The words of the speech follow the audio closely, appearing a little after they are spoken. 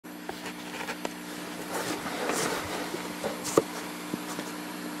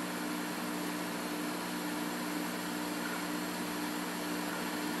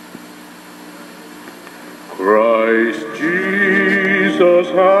Christ Jesus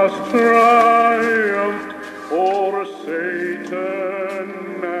has triumphed o'er Satan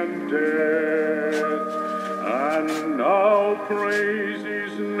and death, and now praise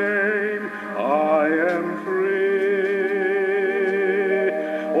his name, I am free.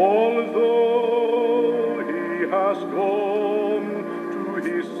 Although he has gone to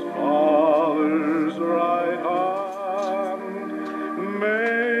his Father's right hand,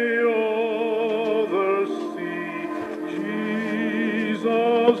 may others see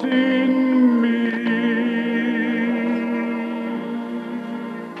Jesus in me.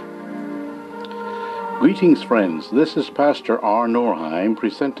 Greetings, friends. This is Pastor R. Norheim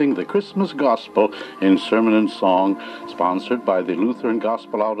presenting the Christmas Gospel in Sermon and Song, sponsored by the Lutheran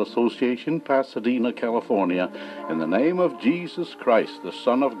Gospel Out Association, Pasadena, California, in the name of Jesus Christ, the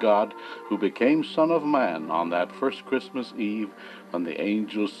Son of God, who became Son of Man on that first Christmas Eve when the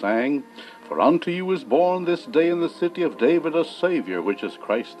angels sang, "For unto you is born this day in the city of David a Savior, which is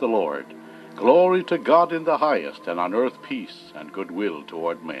Christ the Lord. Glory to God in the highest, and on earth peace and goodwill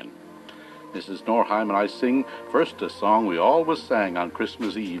toward men." This is Norheim, and I sing first a song we always sang on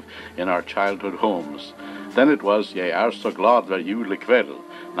Christmas Eve in our childhood homes. Then it was, "Jeg er så glad hver julekväll."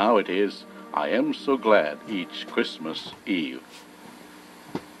 Now it is, "I am so glad each Christmas Eve."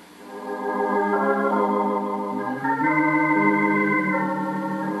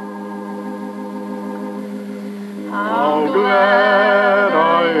 How glad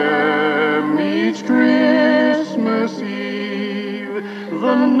I am each Christmas Eve,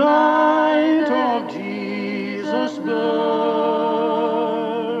 the night of Jesus' birth.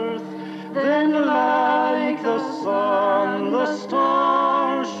 Then like the sun the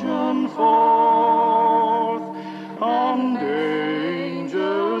stars shone forth, and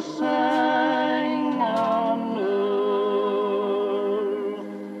angels sang on earth.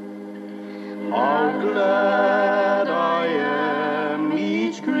 How glad I am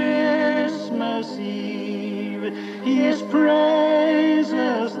each Christmas Eve, his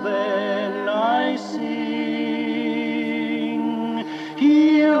praises then I sing.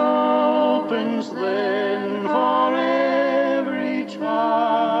 He opens then for every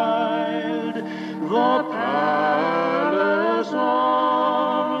child the palace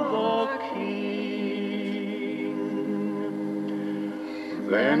of the King.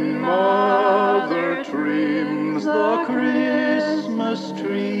 Then Mother trims the Christmas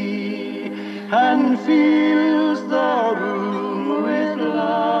tree and fills the room with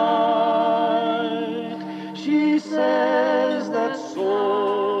light. She says that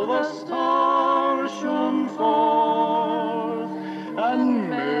so the stars shone forth and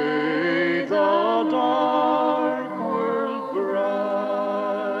made the dark world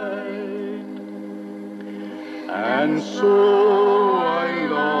bright. And so I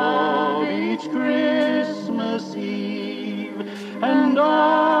love each Christmas Eve, and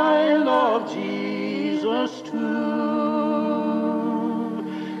I love Jesus too,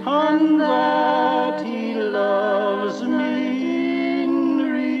 and that he loves me in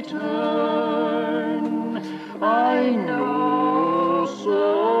return, I know so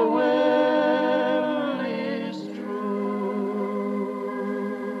well is true.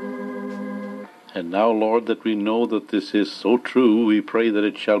 And now, Lord, that we know that this is so true, we pray that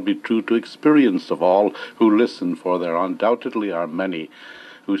it shall be true to experience of all who listen, for there undoubtedly are many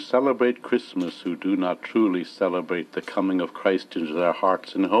who celebrate Christmas who do not truly celebrate the coming of Christ into their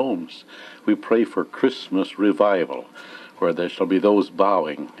hearts and homes. We pray for Christmas revival, where there shall be those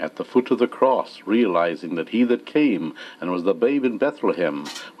bowing at the foot of the cross, realizing that he that came and was the babe in Bethlehem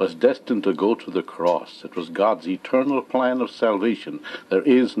was destined to go to the cross. It was God's eternal plan of salvation. There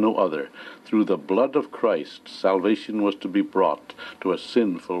is no other. Through the blood of Christ, salvation was to be brought to a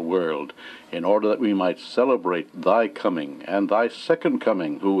sinful world, in order that we might celebrate thy coming and thy second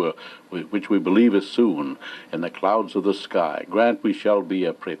coming, which we believe is soon, in the clouds of the sky. Grant we shall be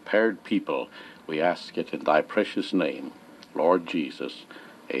a prepared people. We ask it in thy precious name, Lord Jesus.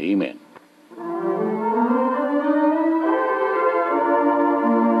 Amen.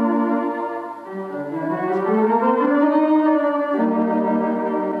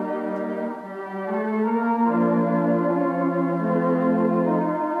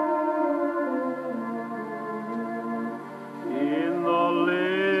 In the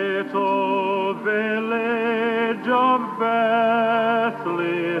little village of Bethlehem,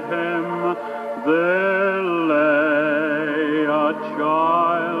 there lay a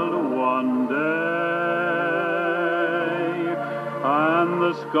child one day, and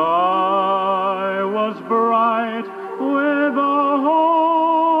the sky was bright with a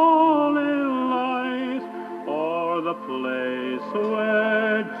holy light o'er the place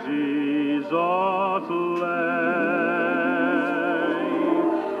where Jesus lay.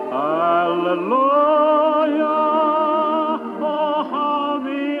 Oh, how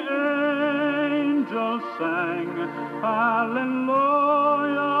the angels sang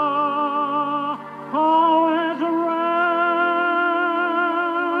hallelujah. How it rang,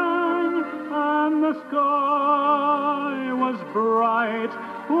 and the sky was bright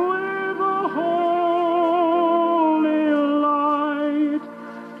with a holy light.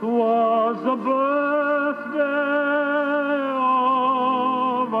 'Twas the birthday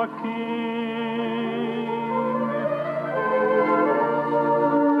of a king.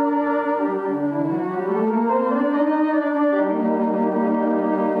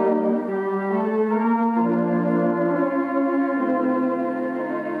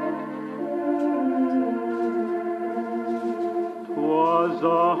 'Twas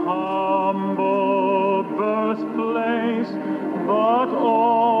a humble birthplace, but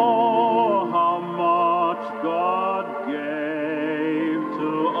oh, how much God gave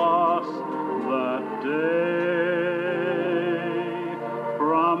to us that day.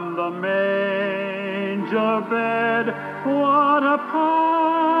 From the manger bed, what a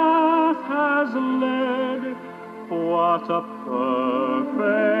path has led, what a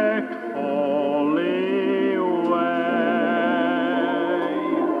perfect holy way.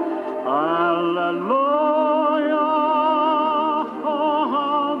 Hallelujah, oh,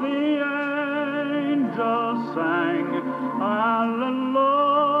 how the angels sang.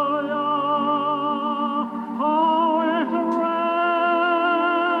 Hallelujah, how it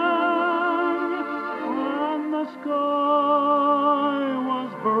rang, and the sky was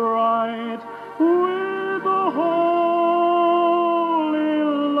bright with a holy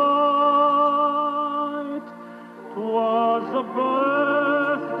light. 'Twas the birthday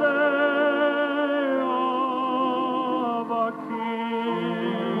of a king.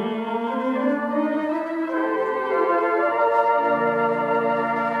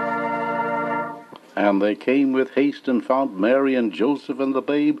 And they came with haste and found Mary and Joseph and the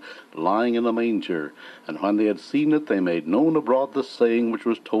babe lying in a manger. And when they had seen it, they made known abroad the saying which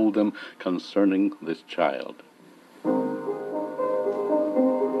was told them concerning this child.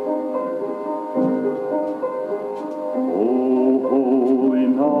 Oh, holy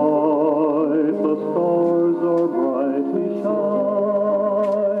night, the stars are brightly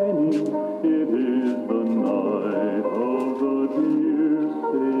shining. It is the night of the dear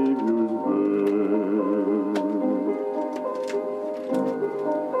Savior's birth.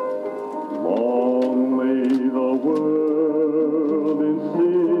 Long lay the world in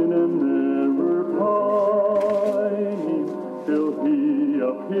sin and error pining, till he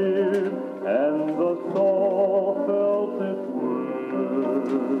appeared and the soul felt its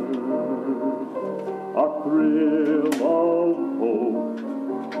worth. A thrill of hope,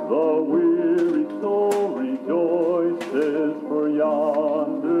 the weary soul rejoices, for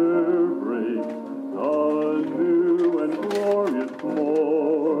yonder breaks a new and glorious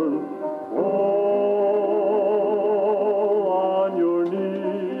morn. Fall on your knees,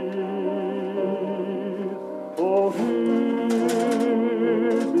 oh, hear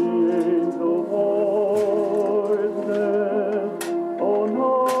the angel voices, oh,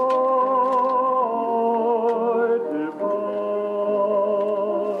 night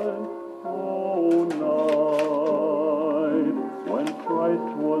divine, oh, night when Christ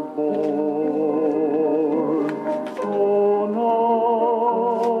was born, oh, night,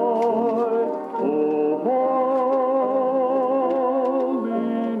 oh,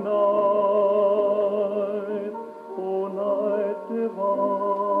 holy night, oh, night divine.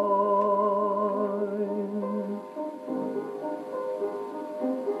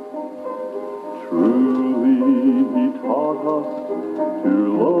 Truly he taught us to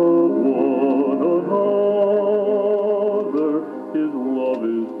love one another. His love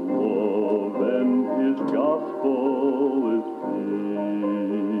is love, and his gospel is peace.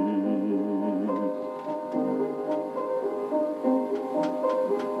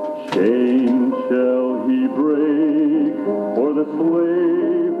 Chain shall he break, for the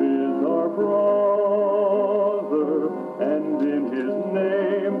slave is our brother, and in his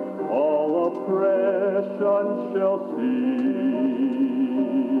name all oppression shall cease.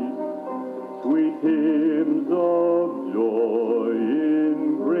 Sweet hymns of joy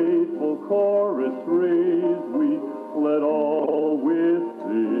in grateful chorus raise we, let all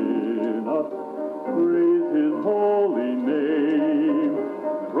within us praise his holy name.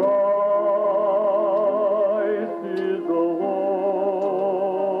 Christ is the Lord.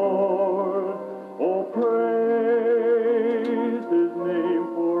 Oh, praise his name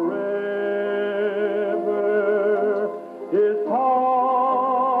forever. His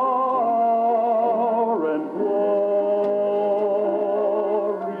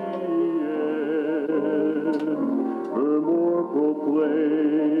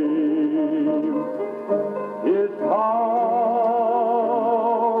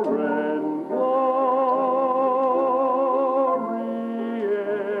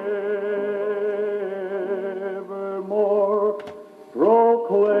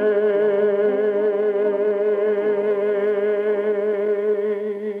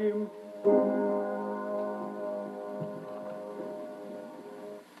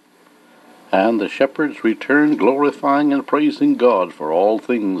And the shepherds returned, glorifying and praising God for all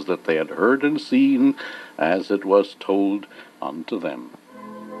things that they had heard and seen, as it was told unto them.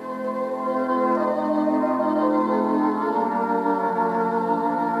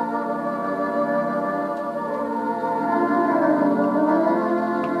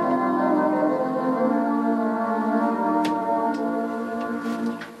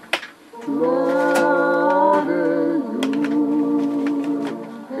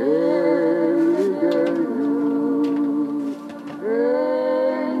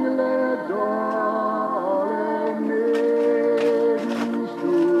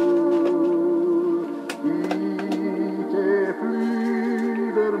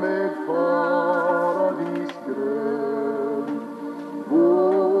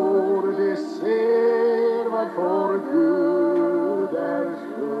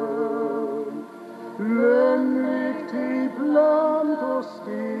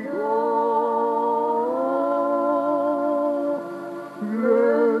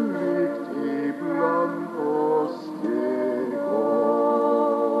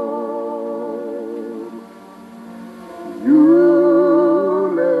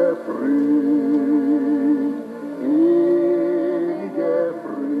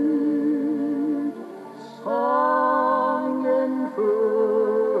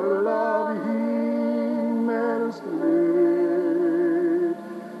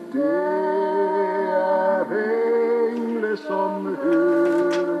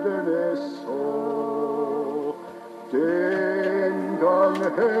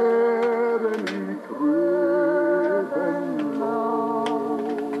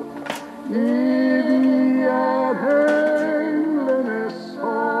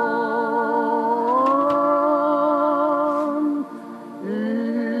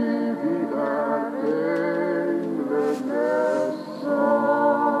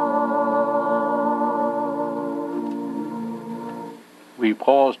 We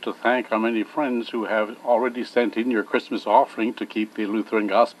pause to thank our many friends who have already sent in your Christmas offering to keep the Lutheran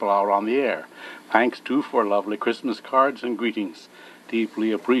Gospel Hour on the air. Thanks, too, for lovely Christmas cards and greetings.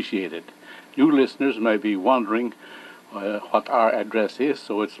 Deeply appreciated. New listeners may be wondering what our address is,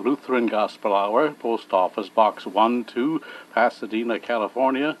 so it's Lutheran Gospel Hour, Post Office Box 12, Pasadena,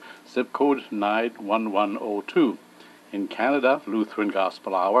 California, zip code 91102. In Canada, Lutheran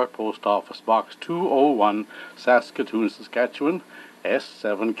Gospel Hour, Post Office Box 201, Saskatoon, Saskatchewan,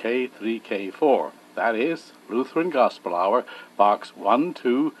 S7K3K4. That is Lutheran Gospel Hour, Box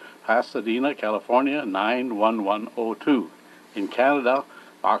 12, Pasadena, California, 91102. In Canada,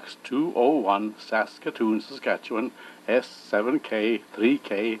 Box 201, Saskatoon, Saskatchewan,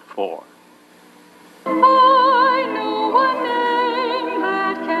 S7K3K4. I know a name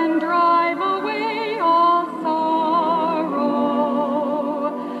that can drive away all sorrow.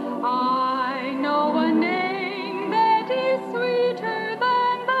 I know a name that is sweeter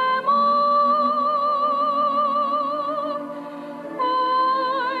than them all.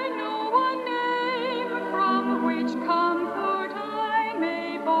 I know a name from which comfort I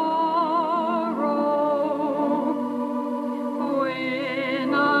may borrow.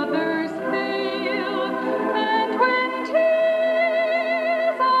 When others fail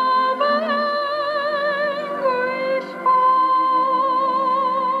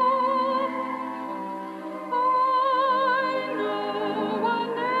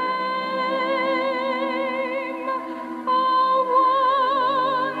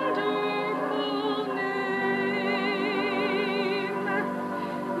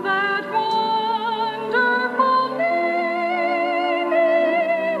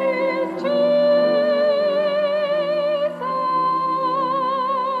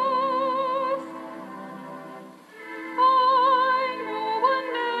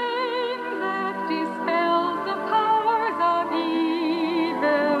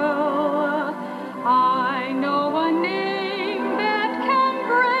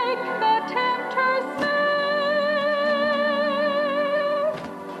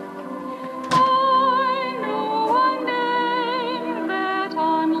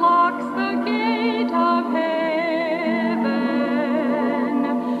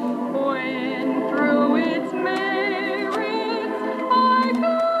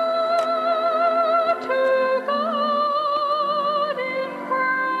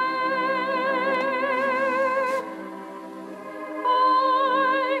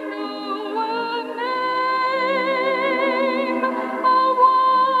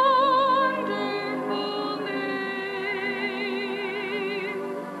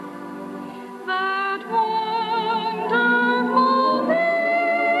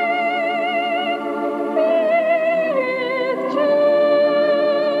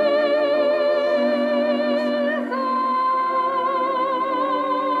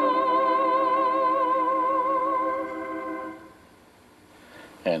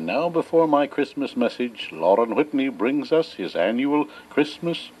And now, before my Christmas message, Lorin Whitney brings us his annual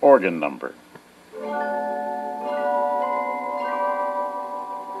Christmas organ number.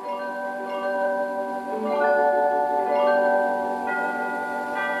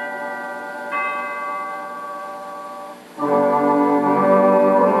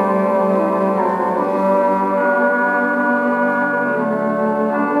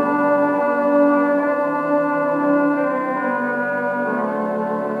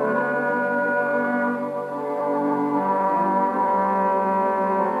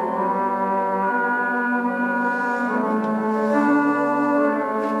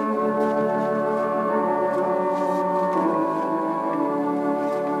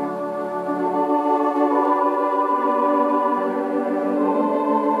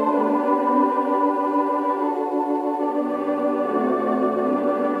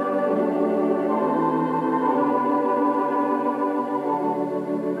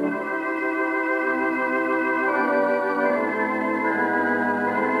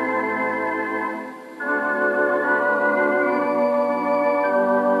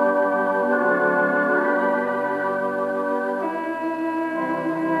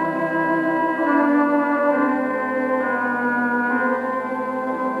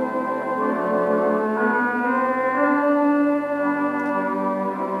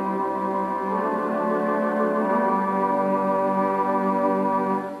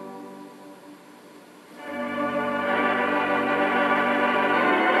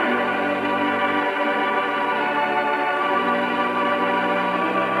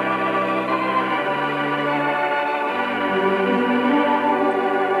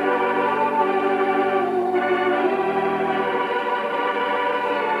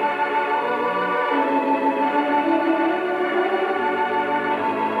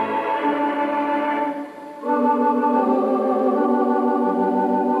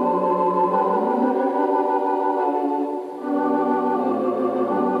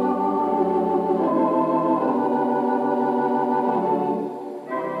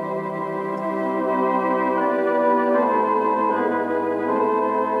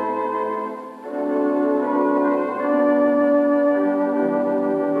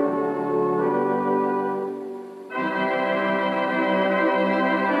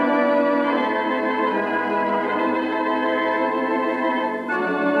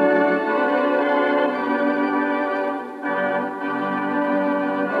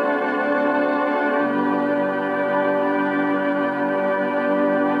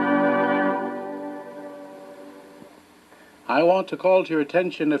 I want to call to your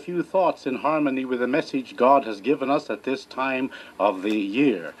attention a few thoughts in harmony with the message God has given us at this time of the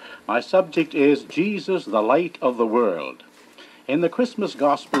year. My subject is Jesus, the Light of the World. In the Christmas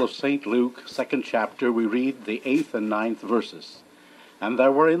Gospel of St. Luke, 2nd chapter, we read the 8th and 9th verses. And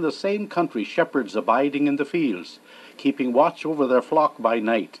there were in the same country shepherds abiding in the fields, keeping watch over their flock by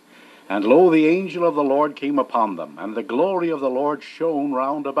night. And lo, the angel of the Lord came upon them, and the glory of the Lord shone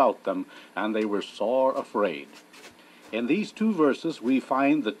round about them, and they were sore afraid. In these two verses we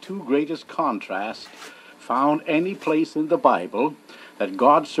find the two greatest contrasts found any place in the Bible, that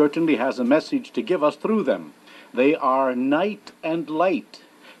God certainly has a message to give us through them. They are night and light,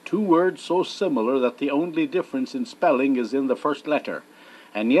 two words so similar that the only difference in spelling is in the first letter,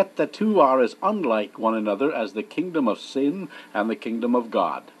 and yet the two are as unlike one another as the kingdom of sin and the kingdom of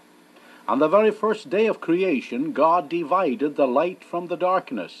God. On the very first day of creation, God divided the light from the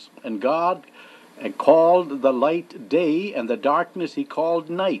darkness, and God called the light day, and the darkness he called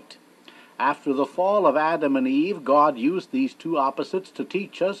night. After the fall of Adam and Eve, God used these two opposites to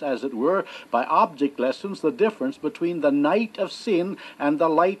teach us, as it were, by object lessons, the difference between the night of sin and the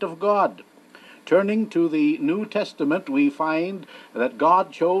light of God. Turning to the New Testament, we find that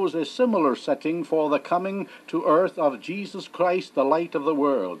God chose a similar setting for the coming to earth of Jesus Christ, the light of the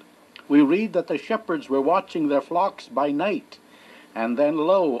world. We read that the shepherds were watching their flocks by night. And then,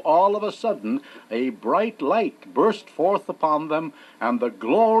 lo, all of a sudden, a bright light burst forth upon them, and the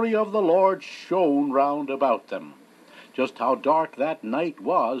glory of the Lord shone round about them. Just how dark that night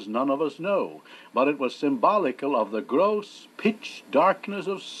was, none of us know, but it was symbolical of the gross, pitch darkness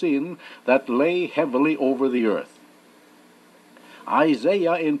of sin that lay heavily over the earth.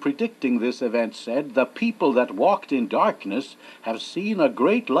 Isaiah, in predicting this event, said, "The people that walked in darkness have seen a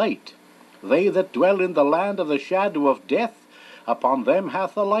great light. They that dwell in the land of the shadow of death, upon them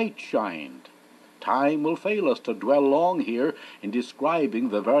hath a light shined." Time will fail us to dwell long here in describing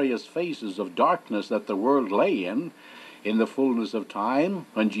the various phases of darkness that the world lay in the fullness of time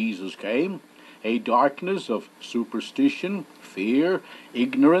when Jesus came, a darkness of superstition, fear,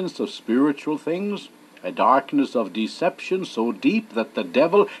 ignorance of spiritual things, a darkness of deception so deep that the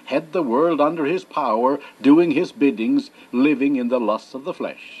devil had the world under his power, doing his biddings, living in the lusts of the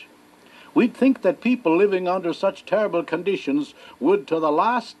flesh. We'd think that people living under such terrible conditions would to the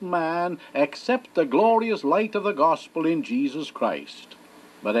last man accept the glorious light of the gospel in Jesus Christ.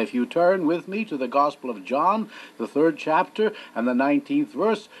 But if you turn with me to the Gospel of John, the 3rd chapter and the 19th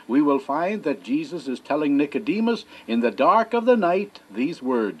verse, we will find that Jesus is telling Nicodemus in the dark of the night these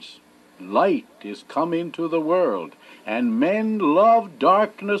words, "Light is come into the world, and men love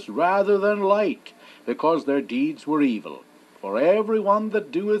darkness rather than light, because their deeds were evil. For every one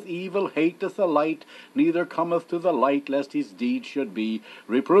that doeth evil hateth the light, neither cometh to the light, lest his deeds should be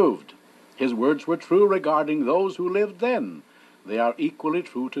reproved." His words were true regarding those who lived then. They are equally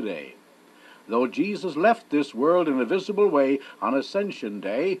true today. Though Jesus left this world in a visible way on Ascension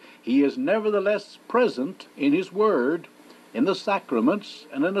Day, he is nevertheless present in his word, in the sacraments,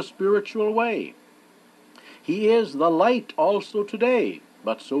 and in a spiritual way. He is the light also today,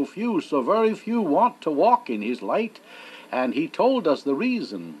 but so very few want to walk in his light, and he told us the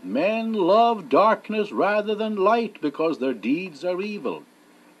reason. Men love darkness rather than light because their deeds are evil.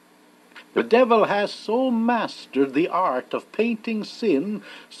 The devil has so mastered the art of painting sin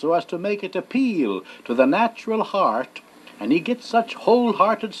so as to make it appeal to the natural heart, and he gets such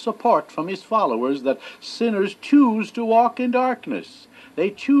wholehearted support from his followers that sinners choose to walk in darkness. They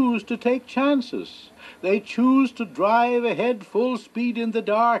choose to take chances. They choose to drive ahead full speed in the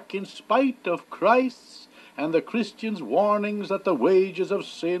dark in spite of Christ's and the Christian's warnings that the wages of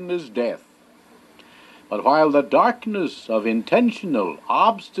sin is death. But while the darkness of intentional,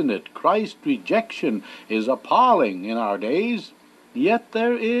 obstinate Christ rejection is appalling in our days, yet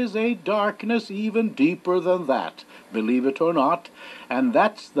there is a darkness even deeper than that, believe it or not, and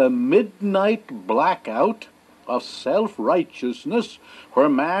that's the midnight blackout of self-righteousness, where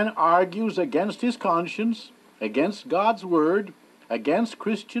man argues against his conscience, against God's word, against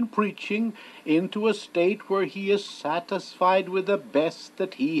Christian preaching, into a state where he is satisfied with the best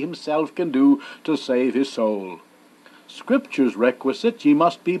that he himself can do to save his soul. Scripture's requisite, "Ye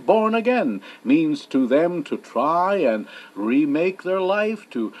must be born again," means to them to try and remake their life,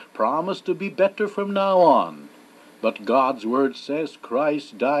 to promise to be better from now on. But God's word says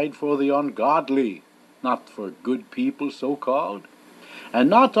Christ died for the ungodly, not for good people so-called. And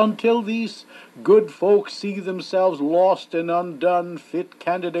not until these good folks see themselves lost and undone, fit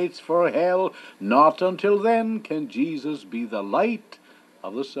candidates for hell, not until then can Jesus be the light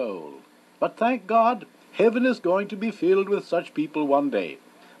of the soul. But thank God, heaven is going to be filled with such people one day.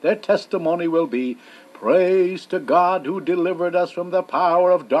 Their testimony will be, "Praise to God who delivered us from the power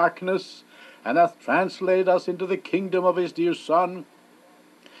of darkness, and hath translated us into the kingdom of his dear Son,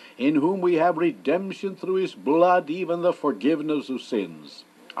 in whom we have redemption through his blood, even the forgiveness of sins."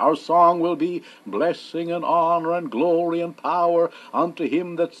 Our song will be, "Blessing and honor and glory and power unto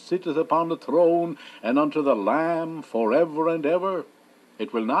him that sitteth upon the throne, and unto the Lamb forever and ever."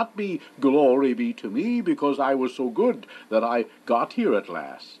 It will not be, "Glory be to me because I was so good that I got here at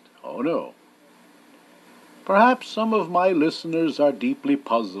last." Oh no. Perhaps some of my listeners are deeply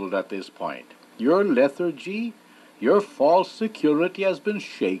puzzled at this point. Your lethargy, your false security has been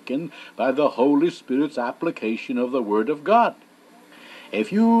shaken by the Holy Spirit's application of the Word of God.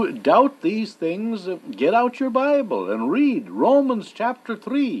 If you doubt these things, get out your Bible and read Romans chapter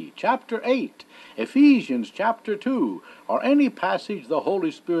 3, chapter 8, Ephesians chapter 2, or any passage the Holy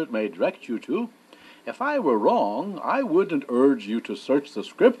Spirit may direct you to. If I were wrong, I wouldn't urge you to search the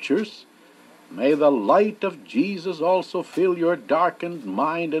Scriptures. May the light of Jesus also fill your darkened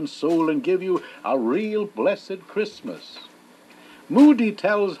mind and soul and give you a real blessed Christmas. Moody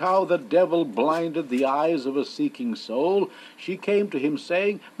tells how the devil blinded the eyes of a seeking soul. She came to him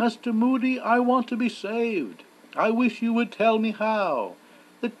saying, "Master Moody, I want to be saved. I wish you would tell me how."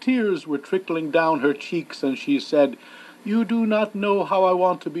 The tears were trickling down her cheeks, and she said, "You do not know how I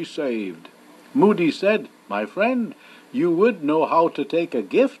want to be saved." Moody said, "My friend, you would know how to take a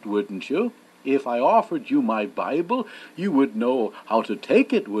gift, wouldn't you? If I offered you my Bible, you would know how to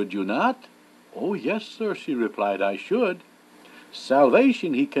take it, would you not?" "Oh, yes, sir," she replied, "I should."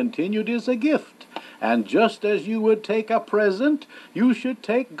 "Salvation," he continued, "is a gift, and just as you would take a present, you should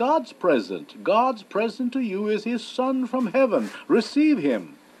take God's present. God's present to you is his Son from heaven. Receive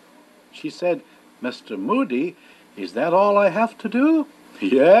him." She said, "Mr. Moody, is that all I have to do?"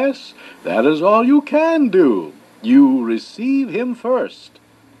 "Yes, that is all you can do. You receive him first."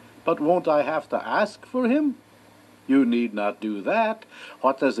 "But won't I have to ask for him?" "You need not do that.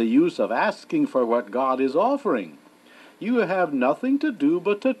 What is the use of asking for what God is offering? You have nothing to do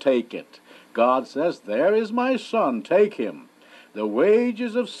but to take it. God says, 'There is my Son, take him.' The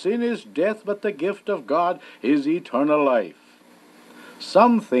wages of sin is death, but the gift of God is eternal life.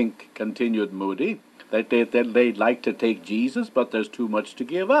 Some think, continued Moody, that they'd like to take Jesus, but there's too much to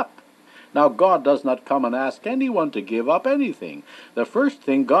give up. Now, God does not come and ask anyone to give up anything. The first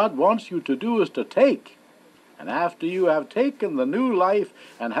thing God wants you to do is to take. And after you have taken the new life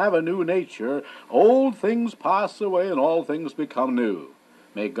and have a new nature, old things pass away and all things become new.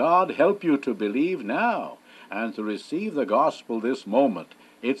 May God help you to believe now and to receive the gospel this moment.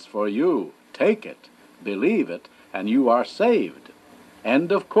 It's for you. Take it, believe it, and you are saved.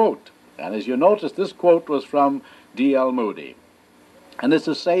 End of quote. And as you notice, this quote was from D.L. Moody. And it's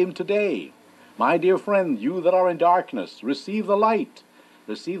the same today. My dear friend, you that are in darkness, receive the light.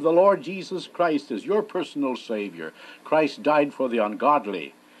 Receive the Lord Jesus Christ as your personal Savior. Christ died for the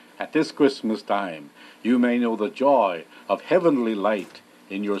ungodly. At this Christmas time, you may know the joy of heavenly light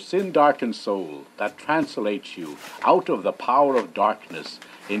in your sin-darkened soul that translates you out of the power of darkness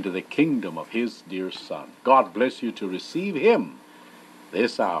into the kingdom of His dear Son. God bless you to receive Him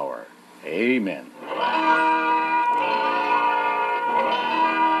this hour. Amen.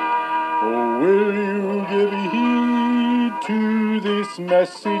 Oh, will you give heed to this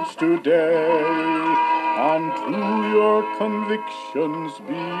message today, and to your convictions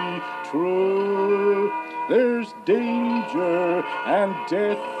be true? There's danger and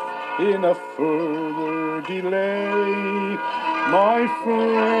death in a further delay. My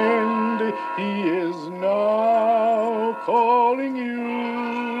friend, He is now calling you.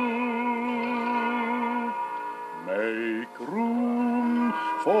 Make room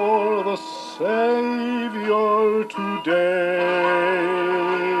for the Savior today.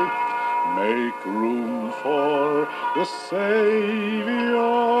 Make room for the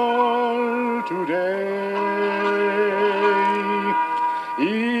Savior today.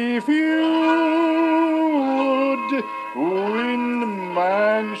 If you would win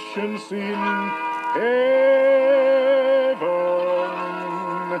mansions in heaven,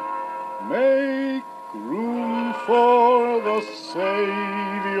 make room for the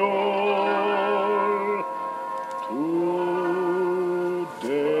Savior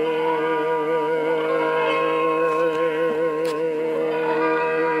today.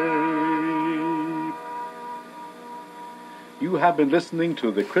 You have been listening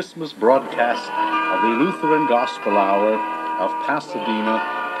to the Christmas broadcast of the Lutheran Gospel Hour of Pasadena,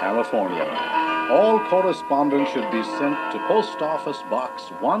 California. All correspondence should be sent to Post Office Box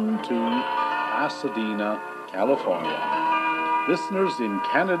 12, Pasadena, California. Listeners in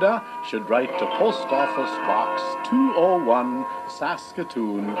Canada should write to Post Office Box 201,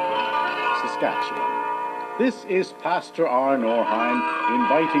 Saskatoon, Saskatchewan. This is Pastor R. Norheim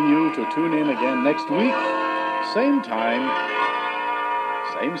inviting you to tune in again next week, same time,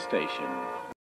 same station.